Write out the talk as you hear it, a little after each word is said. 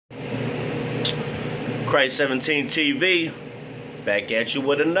Christ 17 TV, back at you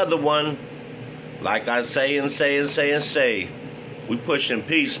with another one. Like I say, we pushing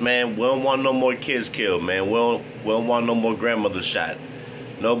peace, man. We don't want no more kids killed, man. We don't want no more grandmothers shot.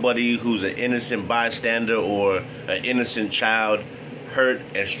 Nobody who's an innocent bystander or an innocent child hurt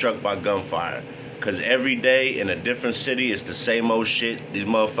and struck by gunfire. Because every day in a different city, it's the same old shit. These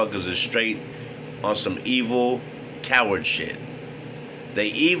motherfuckers are straight on some evil, coward shit. They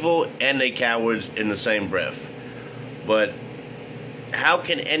evil and they cowards in the same breath. But how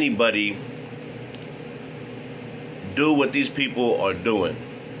can anybody do what these people are doing?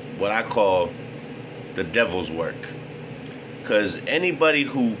 What I call the devil's work. Because anybody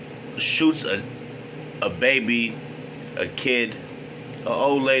who shoots a baby, a kid, an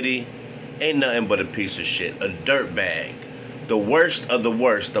old lady, ain't nothing but a piece of shit. A dirtbag. The worst of the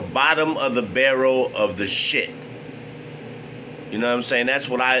worst. The bottom of the barrel of the shit. You know what I'm saying? That's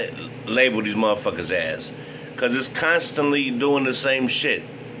what I label these motherfuckers as. Because it's constantly doing the same shit.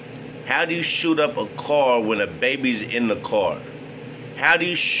 How do you shoot up a car when a baby's in the car? How do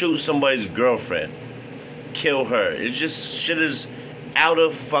you shoot somebody's girlfriend? Kill her? It's just, shit is out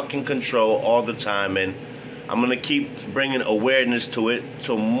of fucking control all the time. And I'm going to keep bringing awareness to it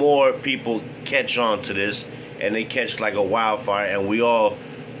till more people catch on to this. And they catch like a wildfire. And we all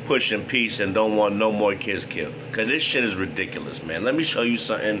pushing peace and don't want no more kids killed. Because this shit is ridiculous, man. Let me show you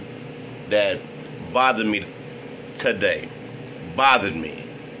something that bothered me today. Bothered me.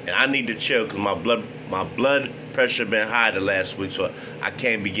 And I need to chill because my blood pressure been high the last week, so I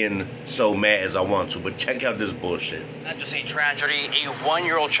can't be getting so mad as I want to. But check out this bullshit. Not just a tragedy, a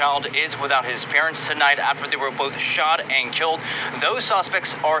one-year-old child is without his parents tonight after they were both shot and killed. Those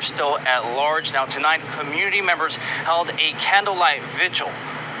suspects are still at large. Now tonight, community members held a candlelight vigil.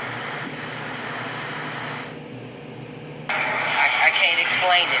 I can't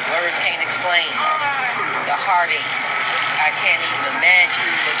explain it. Words can't explain the heartache. I can't even imagine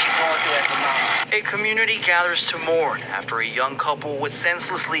what you're going through at the moment. A community gathers to mourn after a young couple was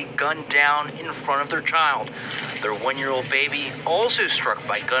senselessly gunned down in front of their child. Their one-year-old baby also struck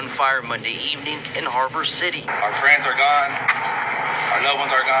by gunfire Monday evening in Harbor City. Our friends are gone. Our loved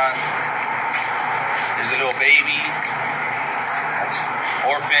ones are gone. There's a little baby that's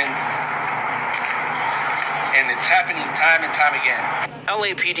orphaned. And it's happening time and time again.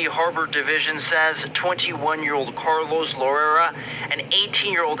 LAPD Harbor Division says 21-year-old Carlos Loera and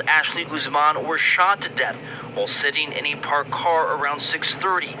 18-year-old Ashley Guzman were shot to death while sitting in a parked car around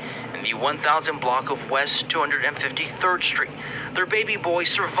 6:30 in the 1000 block of West 253rd Street. Their baby boy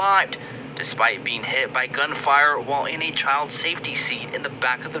survived, despite being hit by gunfire while in a child safety seat in the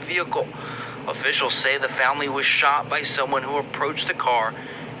back of the vehicle. Officials say the family was shot by someone who approached the car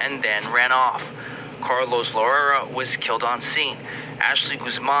and then ran off. Carlos Loera was killed on scene. Ashley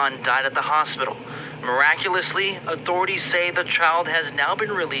Guzman died at the hospital. Miraculously, authorities say the child has now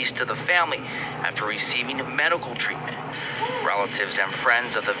been released to the family after receiving medical treatment. Relatives and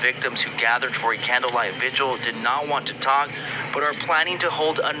friends of the victims who gathered for a candlelight vigil did not want to talk, but are planning to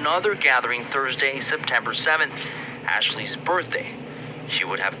hold another gathering Thursday, September 7th, Ashley's birthday. She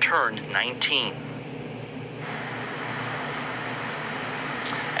would have turned 19.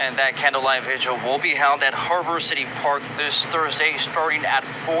 And that candlelight vigil will be held at Harbor City Park this Thursday, starting at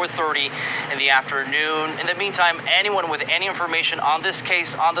 4:30 in the afternoon. In the meantime, anyone with any information on this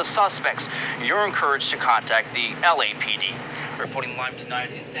case, on the suspects, you're encouraged to contact the LAPD. Reporting live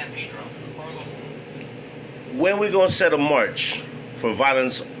tonight in San Pedro. When we gonna set a march for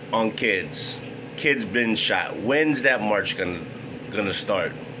violence on kids? Kids been shot. When's that march gonna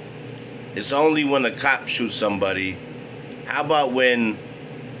start? It's only when a cop shoots somebody. How about when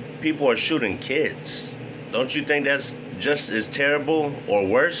people are shooting kids? Don't you think that's just as terrible or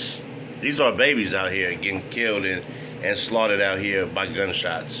worse? These are babies out here getting killed and slaughtered out here by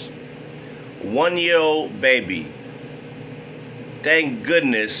gunshots. 1-year-old baby. Thank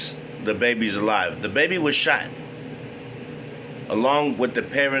goodness the baby's alive. The baby was shot along with the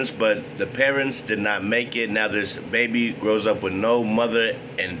parents, but the parents did not make it. Now this baby grows up with no mother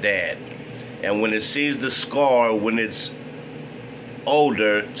and dad. And when it sees the scar, when it's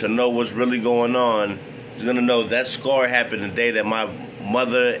older to know what's really going on, is gonna know that scar happened the day that my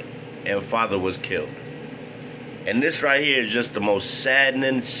mother and father was killed. And this right here is just the most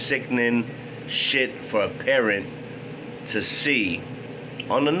saddening, sickening shit for a parent to see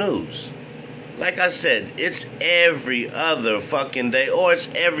on the news. Like I said, it's every other fucking day, or it's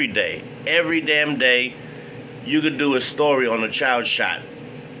every day. Every damn day you could do a story on a child shot.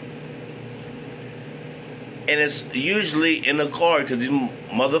 And it's usually in a car because these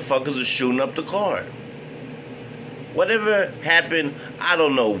motherfuckers are shooting up the car. Whatever happened, I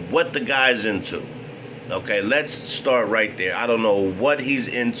don't know what the guy's into. Okay, let's start right there. I don't know what he's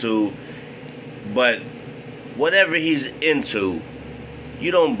into, but whatever he's into,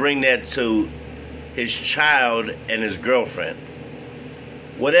 you don't bring that to his child and his girlfriend.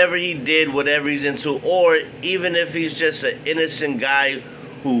 Whatever he did, whatever he's into, or even if he's just an innocent guy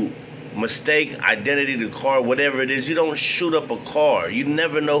who mistake identity to car, whatever it is, you don't shoot up a car. You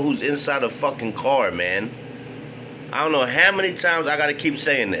never know who's inside a fucking car, man. I don't know how many times I gotta keep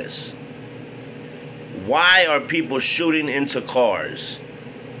saying this. Why are people shooting into cars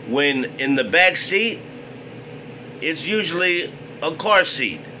when in the back seat, it's usually a car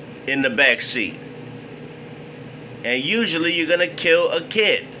seat in the back seat? And usually you're gonna kill a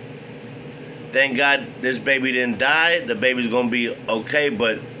kid. Thank God this baby didn't die. The baby's gonna be okay,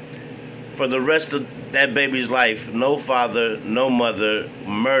 but for the rest of that baby's life, no father, no mother,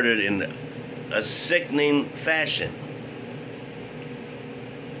 murdered in a sickening fashion.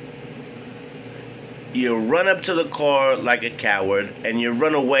 You run up to the car like a coward, and you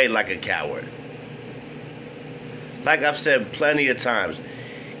run away like a coward. Like I've said plenty of times,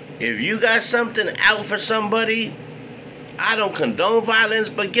 if you got something out for somebody, I don't condone violence,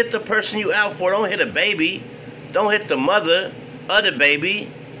 but get the person you out for. Don't hit a baby. Don't hit the mother of the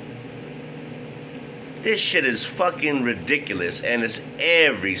baby. This shit is fucking ridiculous, and it's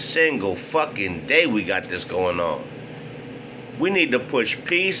every single fucking day we got this going on. We need to push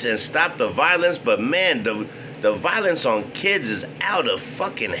peace and stop the violence, but man, the violence on kids is out of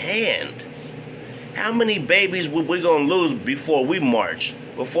fucking hand. How many babies we gonna lose before we march?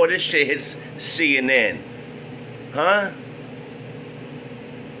 Before this shit hits CNN? Huh?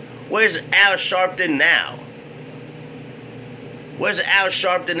 Where's Al Sharpton now? Where's Al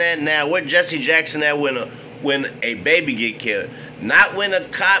Sharpton at now? Where's Jesse Jackson at when a baby get killed? Not when a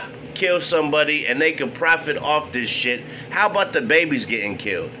cop kills somebody and they can profit off this shit. How about the babies getting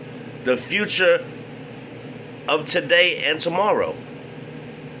killed? The future of today and tomorrow.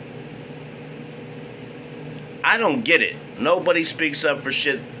 I don't get it. Nobody speaks up for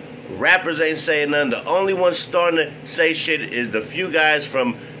shit. Rappers ain't saying nothing. The only one starting to say shit is the few guys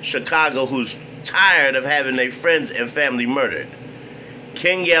from Chicago who's tired of having their friends and family murdered.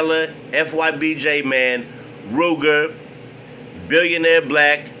 King Yeller, FYBJ Man, Ruger, Billionaire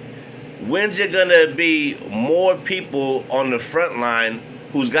Black. When's it gonna be more people on the front line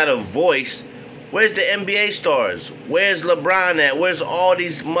who's got a voice? Where's the NBA stars? Where's LeBron at? Where's all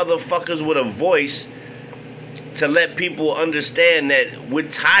these motherfuckers with a voice to let people understand that we're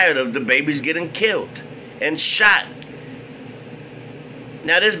tired of the babies getting killed and shot?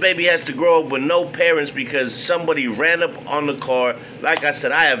 Now this baby has to grow up with no parents because somebody ran up on the car. Like I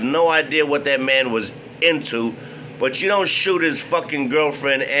said, I have no idea what that man was into, but you don't shoot his fucking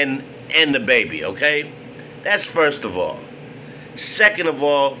girlfriend and the baby, okay? That's first of all. Second of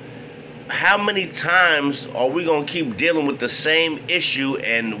all, how many times are we gonna keep dealing with the same issue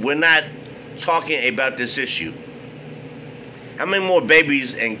and we're not talking about this issue? How many more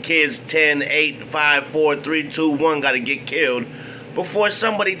babies and kids, 10, 8, 5, 4, 3, 2, 1, gotta get killed before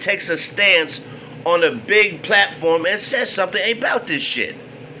somebody takes a stance on a big platform and says something about this shit?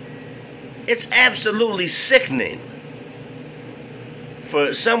 It's absolutely sickening.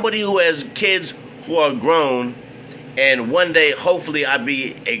 For somebody who has kids who are grown, and one day, hopefully, I'll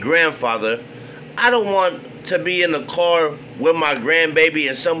be a grandfather, I don't want to be in the car with my grandbaby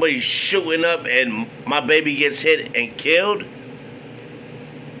and somebody shooting up and my baby gets hit and killed.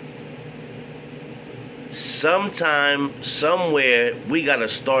 Sometime, somewhere, we gotta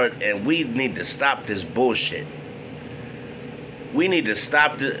start, and we need to stop this bullshit. We need to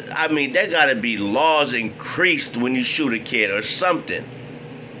stop this. I mean, there gotta be laws increased when you shoot a kid or something.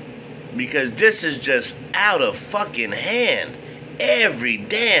 Because this is just out of fucking hand. Every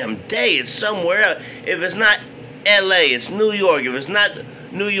damn day it's somewhere else. If it's not LA, it's New York. If it's not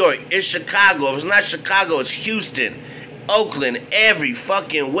New York, it's Chicago. If it's not Chicago, it's Houston, Oakland, every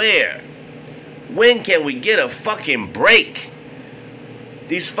fucking where. When can we get a fucking break?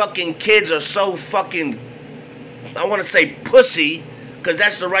 These fucking kids are so fucking, I want to say pussy, because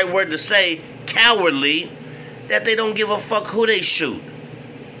that's the right word to say, cowardly, that they don't give a fuck who they shoot.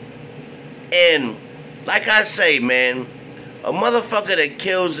 And like I say, man, a motherfucker that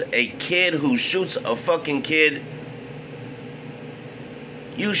kills a kid who shoots a fucking kid,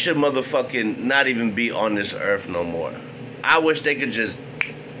 you should motherfucking not even be on this earth no more. I wish they could just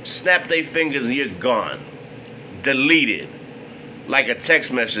snap their fingers and you're gone. Deleted. Like a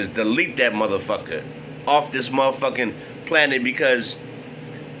text message, delete that motherfucker off this motherfucking planet, because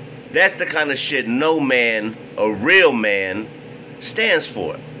that's the kind of shit no man, a real man, stands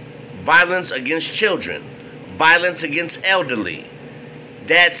for. Violence against children, violence against elderly,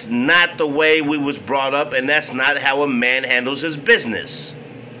 That's not the way we was brought up, and that's not how a man handles his business.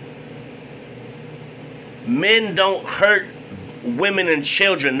 Men don't hurt women and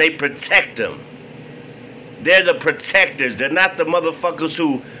children, they protect them. They're the protectors. They're not the motherfuckers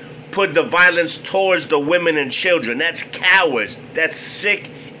who put the violence towards the women and children. That's cowards. That's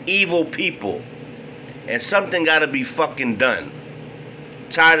sick, evil people. And something gotta be fucking done.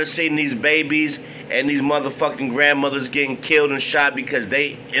 Tired of seeing these babies and these motherfucking grandmothers getting killed and shot because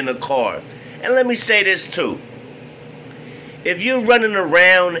they in a car. And let me say this too. If you're running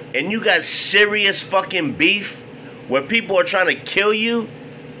around and you got serious fucking beef where people are trying to kill you,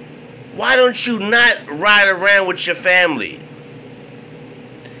 why don't you not ride around with your family?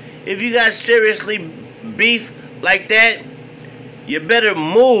 If you got seriously beef like that, you better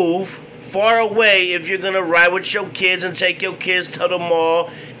move far away if you're gonna ride with your kids and take your kids to the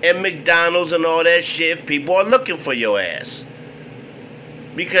mall and McDonald's and all that shit if people are looking for your ass.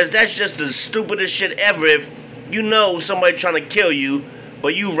 Because that's just the stupidest shit ever. If you know somebody trying to kill you,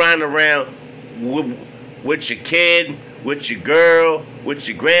 but you riding around with your kid, with your girl, with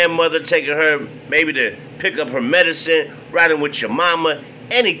your grandmother, taking her maybe to pick up her medicine, riding with your mama,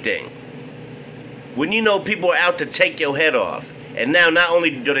 anything. When you know people are out to take your head off, and now not only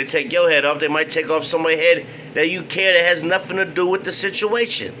do they take your head off, they might take off somebody's head that you care that has nothing to do with the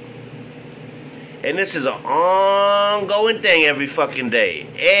situation. And this is an ongoing thing every fucking day.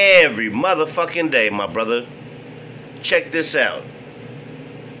 Every motherfucking day, my brother. Check this out.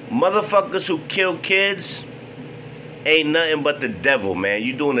 Motherfuckers who kill kids ain't nothing but the devil, man.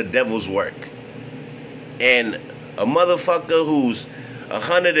 You doing the devil's work. And a motherfucker who's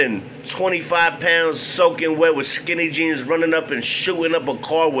 125 pounds soaking wet with skinny jeans running up and shooting up a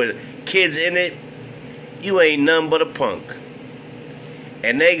car with kids in it, you ain't nothing but a punk.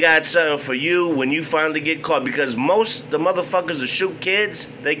 And they got something for you when you finally get caught, because most the motherfuckers that shoot kids,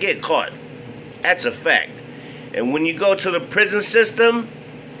 they get caught. That's a fact. And when you go to the prison system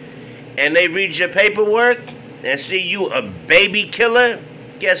and they read your paperwork and see you a baby killer,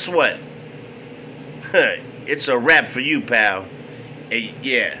 guess what? It's a wrap for you, pal.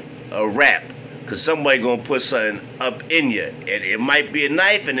 Yeah, a wrap. Because somebody gonna put something up in you. And it might be a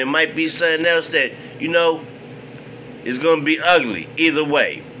knife and it might be something else that, you know, is gonna be ugly. Either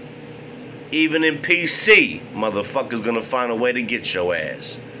way. Even in PC, motherfuckers gonna find a way to get your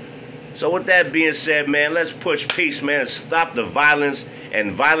ass. So with that being said, man, let's push peace, man. Stop the violence.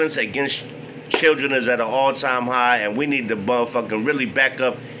 And violence against children is at an all-time high. And we need to motherfucking really back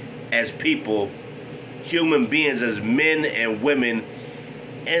up as people, human beings, as men and women,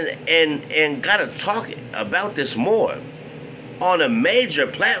 and gotta talk about this more on a major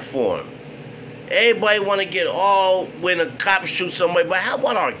platform. Everybody want to get all when a cop shoots somebody, but how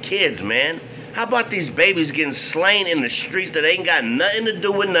about our kids, man? How about these babies getting slain in the streets that ain't got nothing to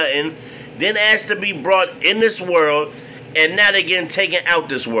do with nothing, then asked to be brought in this world, and now they're getting taken out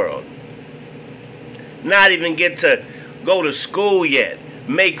this world? Not even get to go to school yet,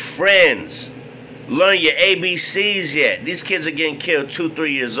 make friends, learn your ABCs yet. These kids are getting killed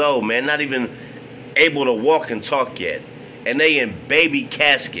 2-3 years old, man. Not even able to walk and talk yet. And they in baby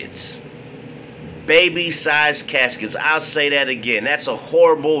caskets. Baby-sized caskets. I'll say that again. That's a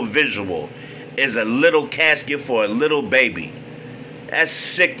horrible visual. Is a little casket for a little baby. That's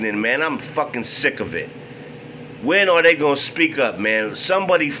sickening, man. I'm fucking sick of it. When are they gonna speak up, man?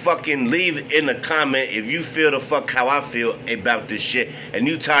 Somebody fucking leave in a comment if you feel the fuck how I feel about this shit and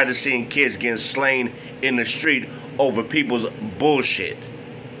you tired of seeing kids getting slain in the street over people's bullshit.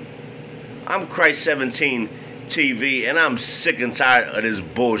 I'm Christ17 TV and I'm sick and tired of this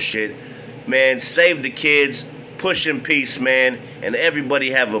bullshit. Man, save the kids, push in peace, man, and everybody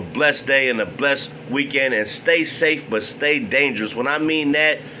have a blessed day and a blessed weekend, and stay safe but stay dangerous. When I mean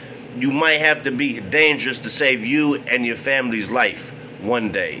that, you might have to be dangerous to save you and your family's life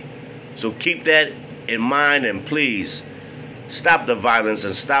one day. So keep that in mind, and please stop the violence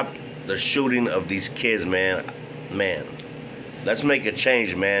and stop the shooting of these kids, man. Man, let's make a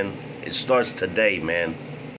change, man. It starts today, man.